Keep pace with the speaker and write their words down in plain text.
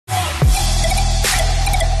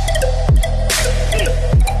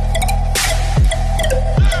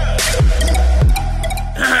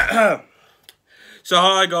So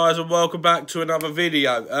hi guys and welcome back to another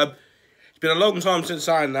video. It's been a long time since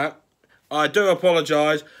saying that. I do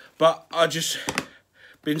apologise, but I just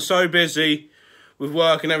been so busy with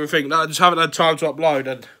work and everything that I just haven't had time to upload,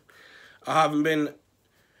 and I haven't been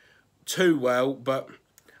too well, but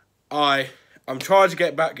I'm trying to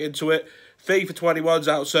get back into it. FIFA 21's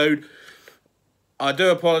out soon. I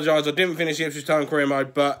do apologise, I didn't finish the Ipswich Town career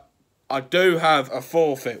mode, but I do have a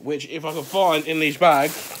forfeit, which if I can find in these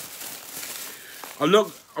bags, I'm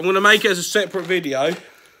going to make it as a separate video,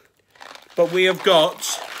 but we have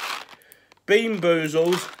got Bean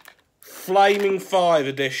Boozled Flaming 5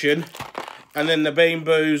 edition, and then the Bean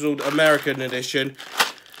Boozled American edition.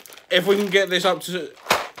 If we can get this up to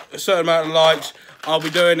a certain amount of likes, I'll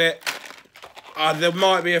be doing it. There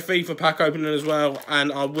might be a FIFA pack opening as well,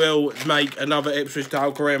 and I will make another Ipswich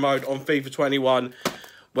Town career mode on FIFA 21,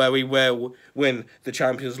 where we will win the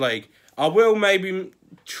Champions League. I will maybe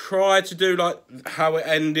try to do like how it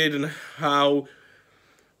ended and how,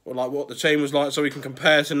 or like what the team was like, so we can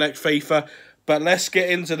compare to next FIFA. But let's get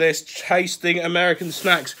into this tasting American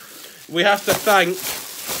snacks. We have to thank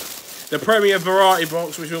the Premier Variety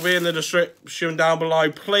Box, which will be in the description down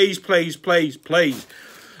below. Please, please, please, please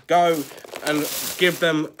go and give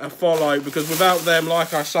them a follow, because without them,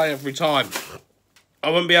 like I say every time, I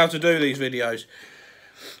wouldn't be able to do these videos.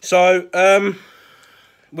 So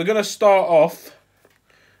we're going to start off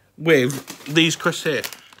with these crisps here.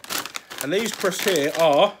 And these crisps here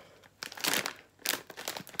are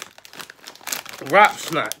Wrap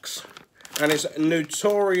Snacks. And it's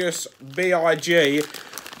Notorious B.I.G.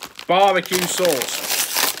 barbecue sauce.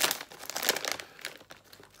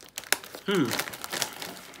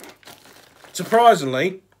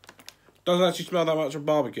 Surprisingly, doesn't actually smell that much of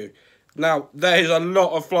barbecue. Now, there is a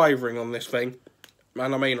lot of flavouring on this thing.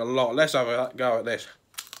 And I mean a lot. Let's have a go at this.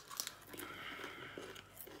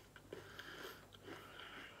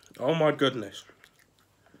 Oh my goodness.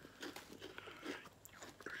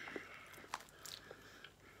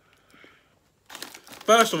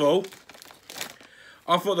 First of all,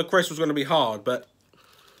 I thought the crisp was going to be hard, but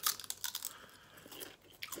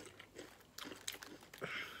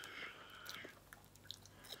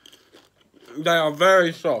they are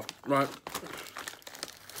very soft, right?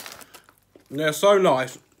 They're so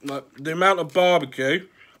nice. Like, the amount of barbecue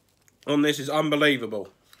on this is unbelievable.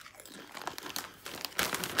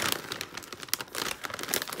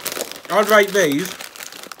 I'd rate these,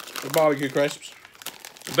 the barbecue crisps,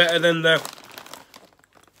 better than the,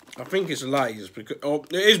 I think it's Lay's, because, or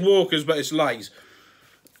it is Walker's, but it's Lay's.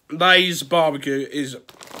 Lay's barbecue is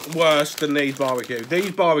worse than these barbecue.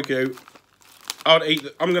 These barbecue, I'm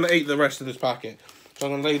going to eat the rest of this packet, so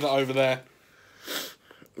I'm going to leave that over there.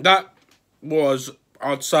 That was,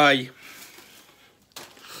 I'd say,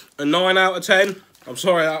 a 9 out of 10. I'm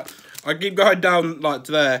sorry, I keep going down like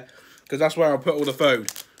to there, because that's where I put all the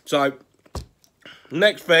food. So,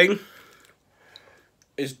 next thing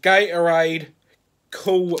is Gatorade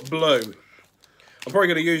Cool Blue. I'm probably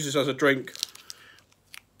going to use this as a drink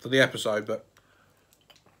for the episode, but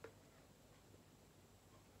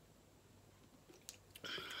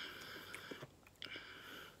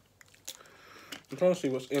I'm trying to see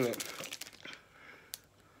what's in it.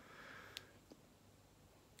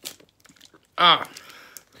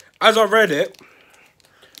 As I read it,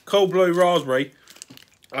 Cool Blue Raspberry,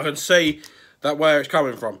 I can see that where it's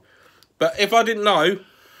coming from. But if I didn't know,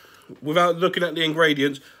 without looking at the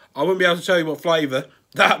ingredients, I wouldn't be able to tell you what flavour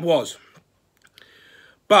that was.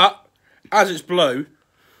 But, as it's blue,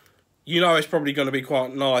 you know it's probably going to be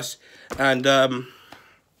quite nice and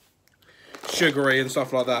sugary and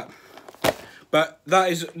stuff like that. But that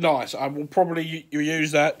is nice. I will probably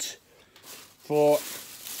use that for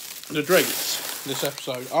the drinks this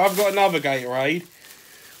episode. I've got another Gatorade,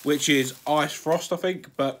 which is Ice Frost, I think,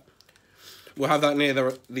 but we'll have that near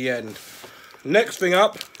the end. Next thing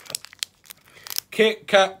up, Kit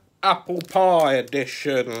Kat Apple Pie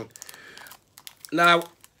Edition. Now,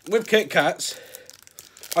 with Kit Kats,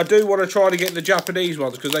 I do want to try to get the Japanese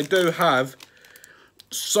ones, because they do have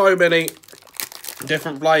so many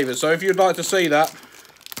different flavours. So if you'd like to see that,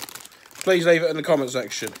 please leave it in the comment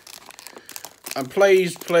section. And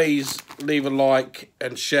please, please leave a like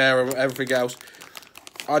and share and everything else.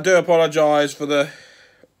 I do apologise for the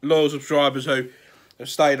loyal subscribers who have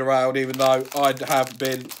stayed around, even though I have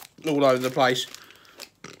been all over the place.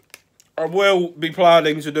 I will be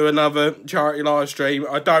planning to do another charity live stream.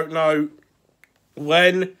 I don't know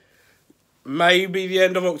when. Maybe the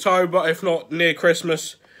end of October, if not near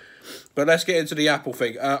Christmas. But let's get into the apple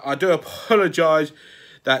thing. I do apologise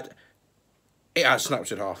that it has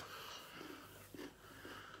snapped in half.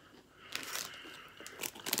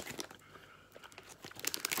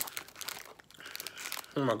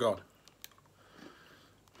 Oh my god.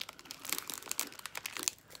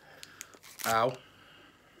 Ow.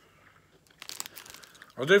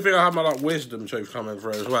 I do think I have my like wisdom tooth coming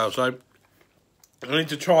through as well, so I need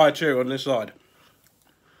to try a chew on this side.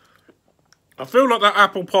 I feel like that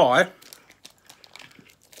apple pie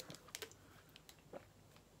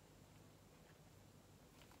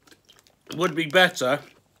would be better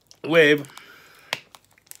with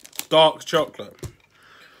dark chocolate.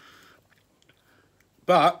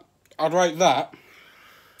 But I'd rate that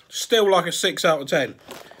still like a 6 out of 10.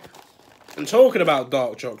 And talking about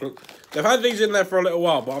dark chocolate, they've had these in there for a little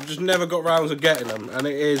while, but I've just never got round to getting them. And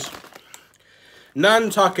it is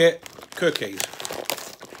Nantucket cookies.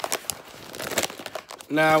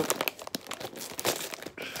 Now,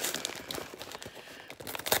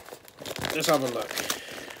 let's have a look.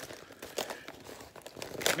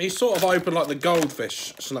 These sort of open like the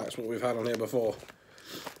goldfish snacks what we've had on here before.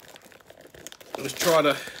 Let's try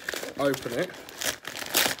to open it.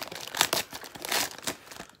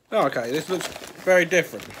 Oh, okay, this looks very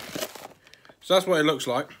different. So that's what it looks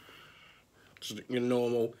like. Just your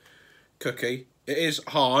normal cookie. It is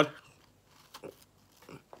hard.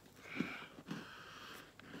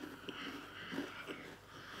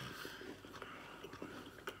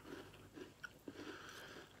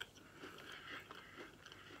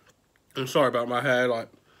 I'm sorry about my hair, like,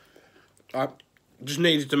 I just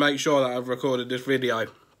needed to make sure that I've recorded this video.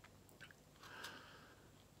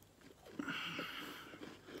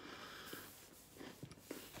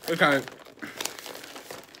 Okay.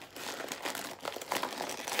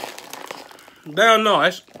 They are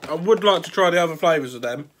nice. I would like to try the other flavours of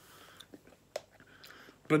them.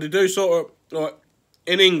 But they do sort of, like,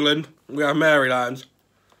 in England, we have Marylands,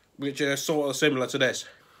 which are sort of similar to this.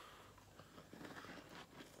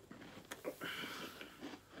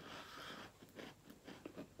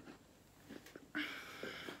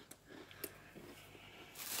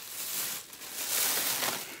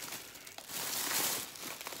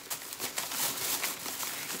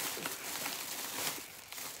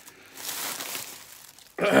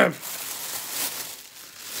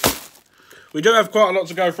 We do have quite a lot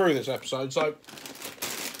to go through this episode, so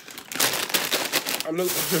I'm not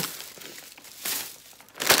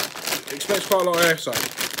expect quite a lot of episode.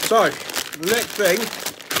 So the next thing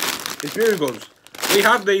is Bugles. We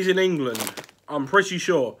have these in England, I'm pretty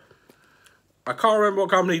sure. I can't remember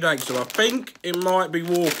what company makes them. I think it might be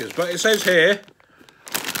Walker's, but it says here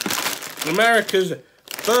America's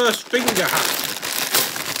first finger hat.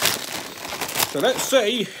 So let's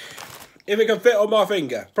see if it can fit on my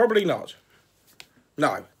finger. Probably not.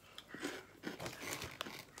 No.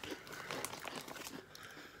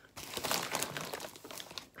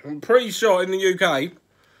 I'm pretty sure in the UK,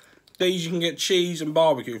 these you can get cheese and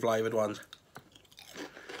barbecue flavoured ones.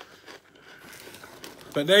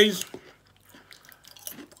 But these,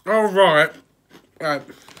 alright. Right.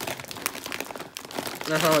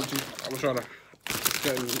 That's how much I'm trying to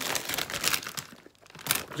get them.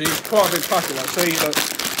 See, it's quite a big packet, like, see, look.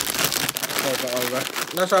 Hold that over.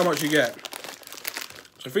 That's how much you get.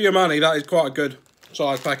 So for your money, that is quite a good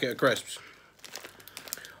size packet of crisps.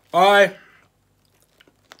 I'm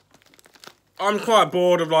quite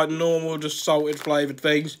bored of like normal, just salted flavoured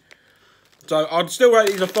things. So I'd still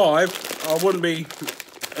rate these a 5. I wouldn't be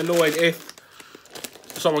annoyed if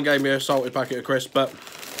someone gave me a salted packet of crisps, but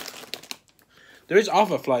there is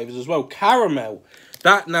other flavours as well. Caramel.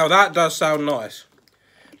 Now that does sound nice.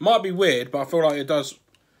 Might be weird, but I feel like it does.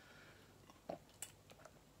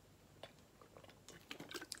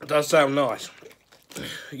 It does sound nice.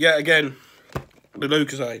 Yet again, the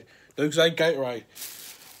Lucozade. Lucozade Gatorade.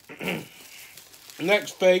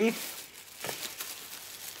 Next thing,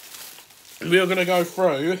 we are going to go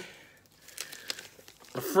through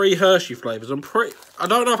the 3 Hershey flavours. I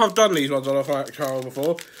don't know if I've done these ones on a channel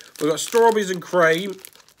before. We've got strawberries and cream.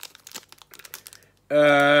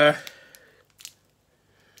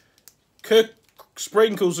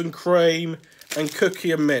 Sprinkles and cream. And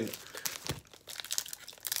cookie and mint.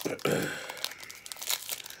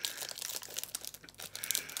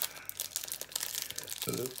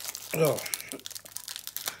 Oh.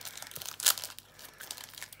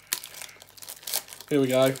 Here we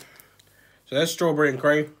go. So there's strawberry and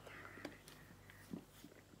cream.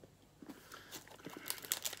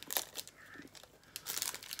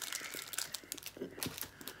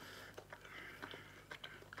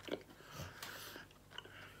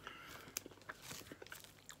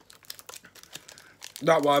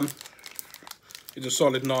 That one is a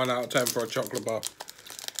solid 9 out of 10 for a chocolate bar.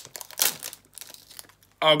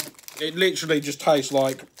 It literally just tastes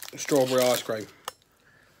like strawberry ice cream.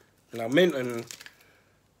 Now mint and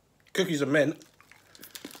cookies and mint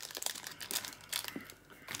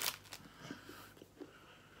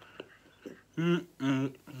Oh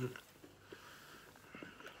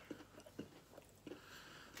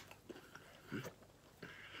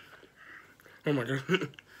my god.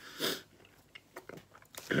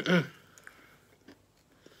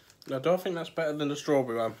 Now, do I think that's better than the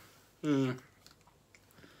strawberry one?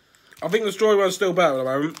 I think the strawberry one's still better at the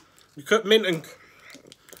moment. You cook mint and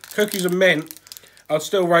cookies and mint, I'd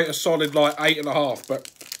still rate a solid like 8.5,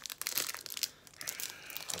 but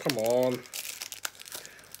come on.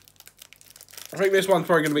 I think this one's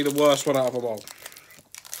probably going to be the worst one out of them all.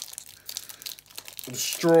 The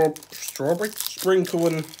strawberry? Sprinkle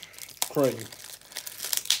and cream.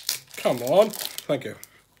 Come on. Thank you.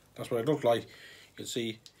 That's what it looks like. You can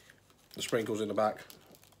see the sprinkles in the back.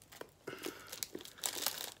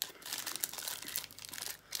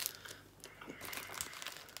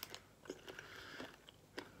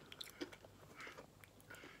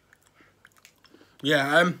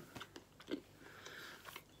 Yeah,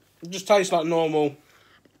 it just tastes like normal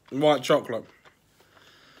white chocolate.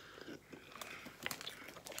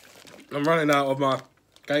 I'm running out of my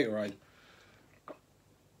Gatorade.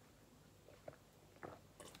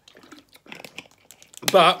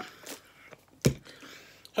 But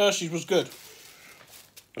Hershey's was good.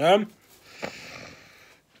 Oh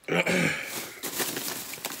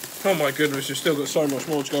my goodness, we've still got so much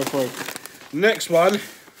more to go through. Next one.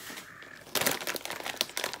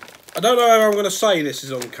 I don't know how I'm going to say this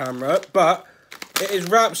is on camera, but it is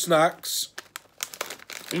Wrap Snacks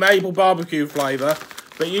maple barbecue flavour,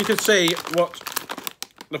 but you can see what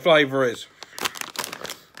the flavour is.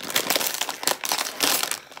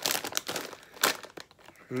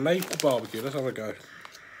 Maple barbecue, let's have a go.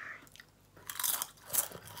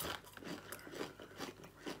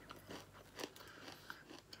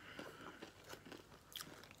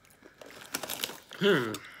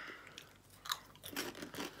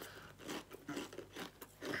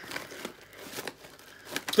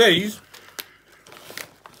 These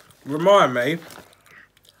remind me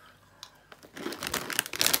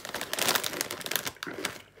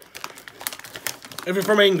if you're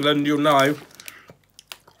from England, you'll know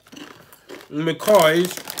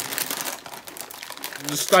McCoy's,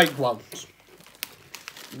 the steak ones.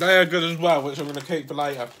 They are good as well, which I'm going to keep for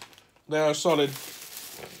later. They are a solid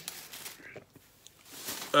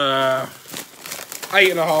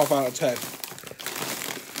 8.5 out of 10.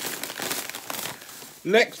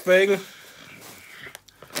 Next thing,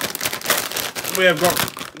 we have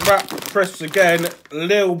got Wrap Crisps again,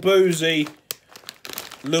 Lil Boozy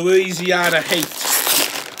Louisiana Heat.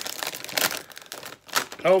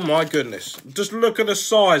 Oh my goodness. Just look at the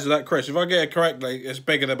size of that crisp. If I get it correctly, it's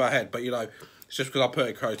bigger than my head, but you know, it's just because I put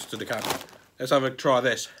it closer to the camera. Let's have a try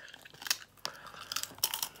this.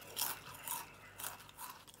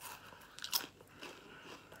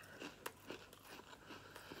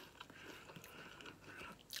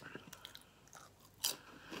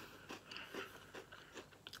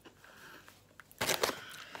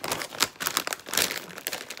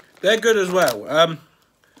 They're good as well.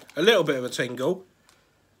 A little bit of a tingle.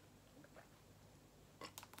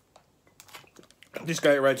 This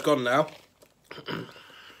Gatorade's gone now.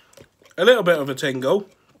 A little bit of a tingle.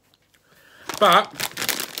 But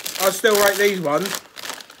I'd still rate these ones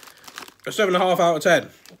a 7.5 out of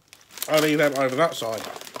 10. I'll leave them over that side.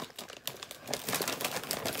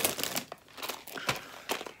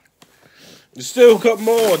 We've still got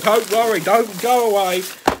more. Don't worry. Don't go away.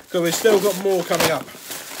 Because we've still got more coming up.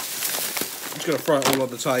 I'm just going to throw it all on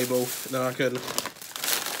the table. And then I can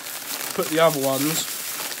put the other ones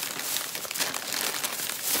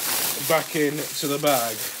back into the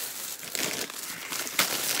bag.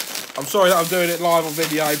 I'm sorry that I'm doing it live on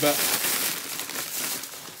video, but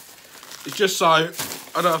it's just so I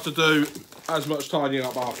don't have to do as much tidying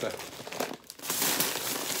up after.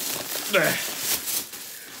 There.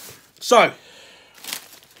 So,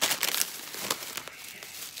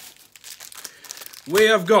 we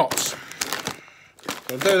have got,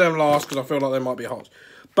 I'll do them last because I feel like they might be hot,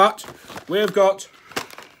 but we have got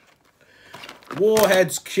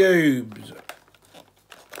Warheads cubes.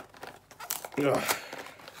 Ugh.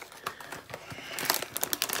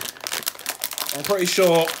 I'm pretty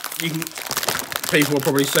sure people have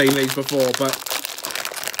probably seen these before, but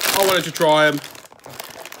I wanted to try them.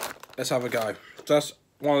 Let's have a go. So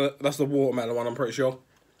that's the watermelon one, I'm pretty sure.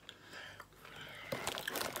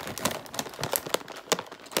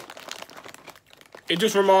 It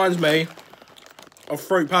just reminds me of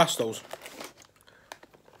fruit pastels,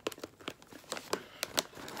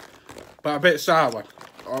 but a bit sour,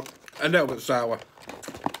 a little bit sour.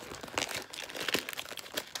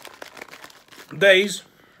 These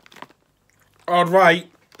I'd rate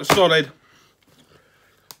a solid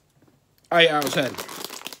 8 out of 10.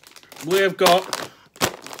 We've got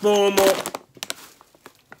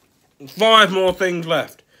 5 more things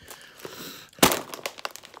left.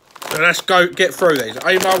 So let's go get through these.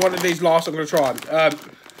 Even though one of these last, I'm going to try them.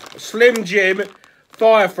 Slim Jim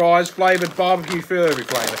Fire Fries flavoured barbecue fury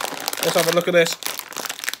flavour. Let's have a look at this.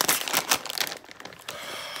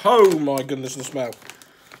 Oh my goodness, the smell.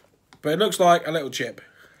 But it looks like a little chip.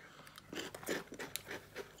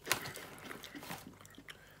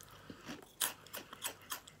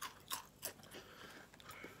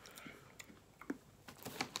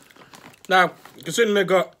 Now, considering they've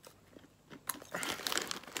got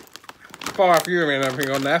Fire Fury and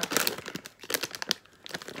everything on there,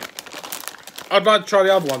 I'd like to try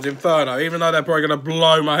the other ones, Inferno, even though they're probably going to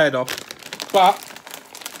blow my head off. But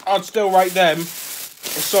I'd still rate them a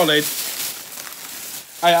solid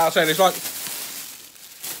 8 out of 10. It's like,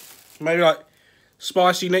 maybe like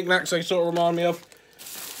spicy knickknacks they sort of remind me of.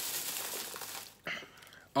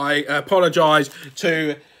 I apologise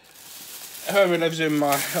to whoever lives in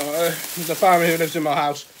my, the family who lives in my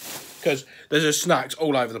house, because there's just snacks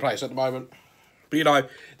all over the place at the moment. But you know,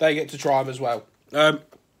 they get to try them as well.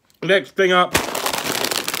 Next thing up,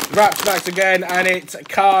 Wrap Snacks again, and it's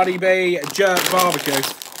Cardi B Jerk Barbecue.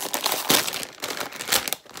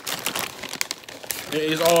 It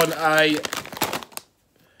is on a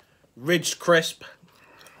Ridge Crisp.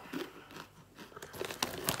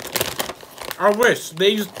 I wish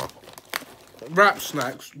these Wrap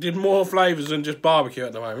Snacks did more flavours than just barbecue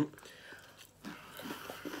at the moment.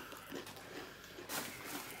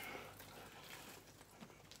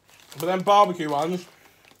 But then barbecue ones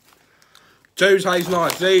do taste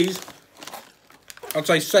nice. These, I'd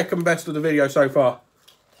say second best of the video so far.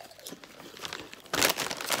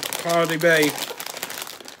 Cardi B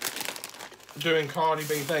doing Cardi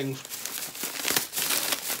B things.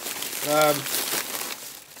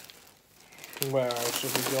 Where else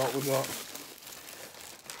have we got? We've got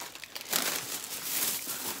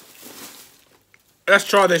let's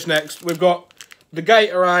try this next. We've got the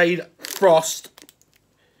Gatorade Frost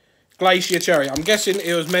Glacier Cherry. I'm guessing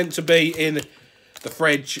it was meant to be in the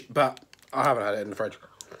fridge, but I haven't had it in the fridge.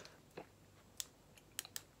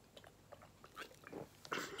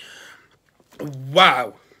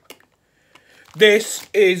 Wow. This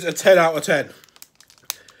is a 10 out of 10.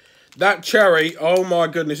 That cherry, oh my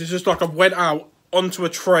goodness, it's just like I went out onto a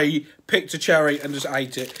tree, picked a cherry and just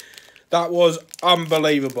ate it. That was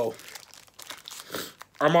unbelievable.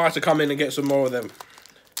 I might have to come in and get some more of them.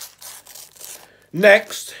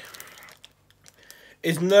 Next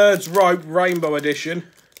is Nerds Rope Rainbow Edition.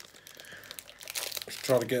 Let's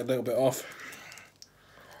try to get a little bit off.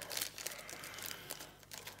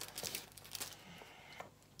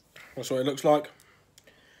 That's what it looks like.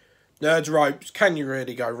 Nerds Ropes. Can you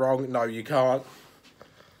really go wrong? No, you can't.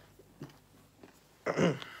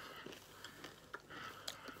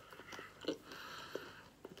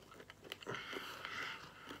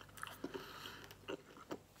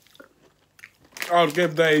 I'll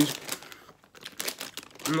give these,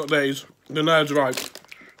 not these, the Nerds Rope,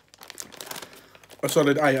 a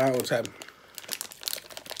solid 8 out of 10.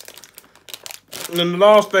 And then the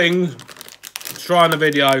last thing to try in the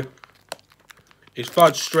video is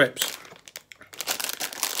fudge strips.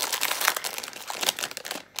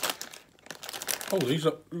 Oh, these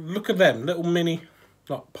are, look at them, little mini,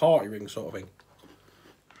 like party ring sort of thing.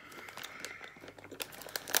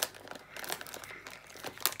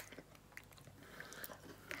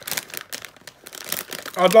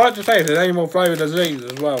 I'd like to say if there's any more flavoured as these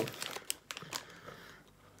as well.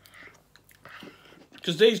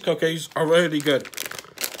 Because these cookies are really good.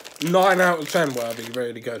 9 out of 10 worthy,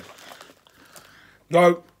 really good.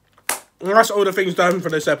 So, that's all the things done for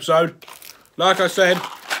this episode. Like I said,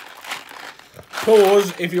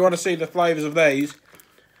 pause if you want to see the flavours of these.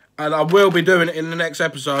 And I will be doing it in the next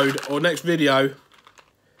episode or next video.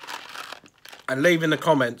 And leave in the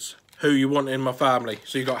comments who you want in my family.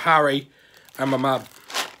 So you got Harry and my mum.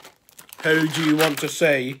 Who do you want to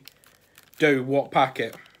see do what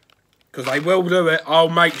packet? Because they will do it. I'll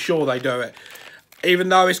make sure they do it. Even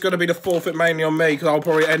though it's going to be the forfeit mainly on me. Because I'll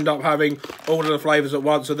probably end up having all of the flavours at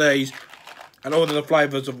once of these. And all of the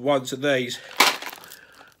flavours at once of these.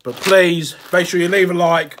 But please, make sure you leave a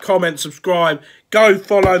like, comment, subscribe. Go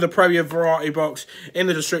follow the Premier Variety Box in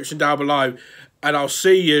the description down below. And I'll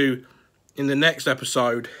see you in the next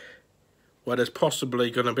episode. Where there's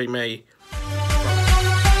possibly going to be me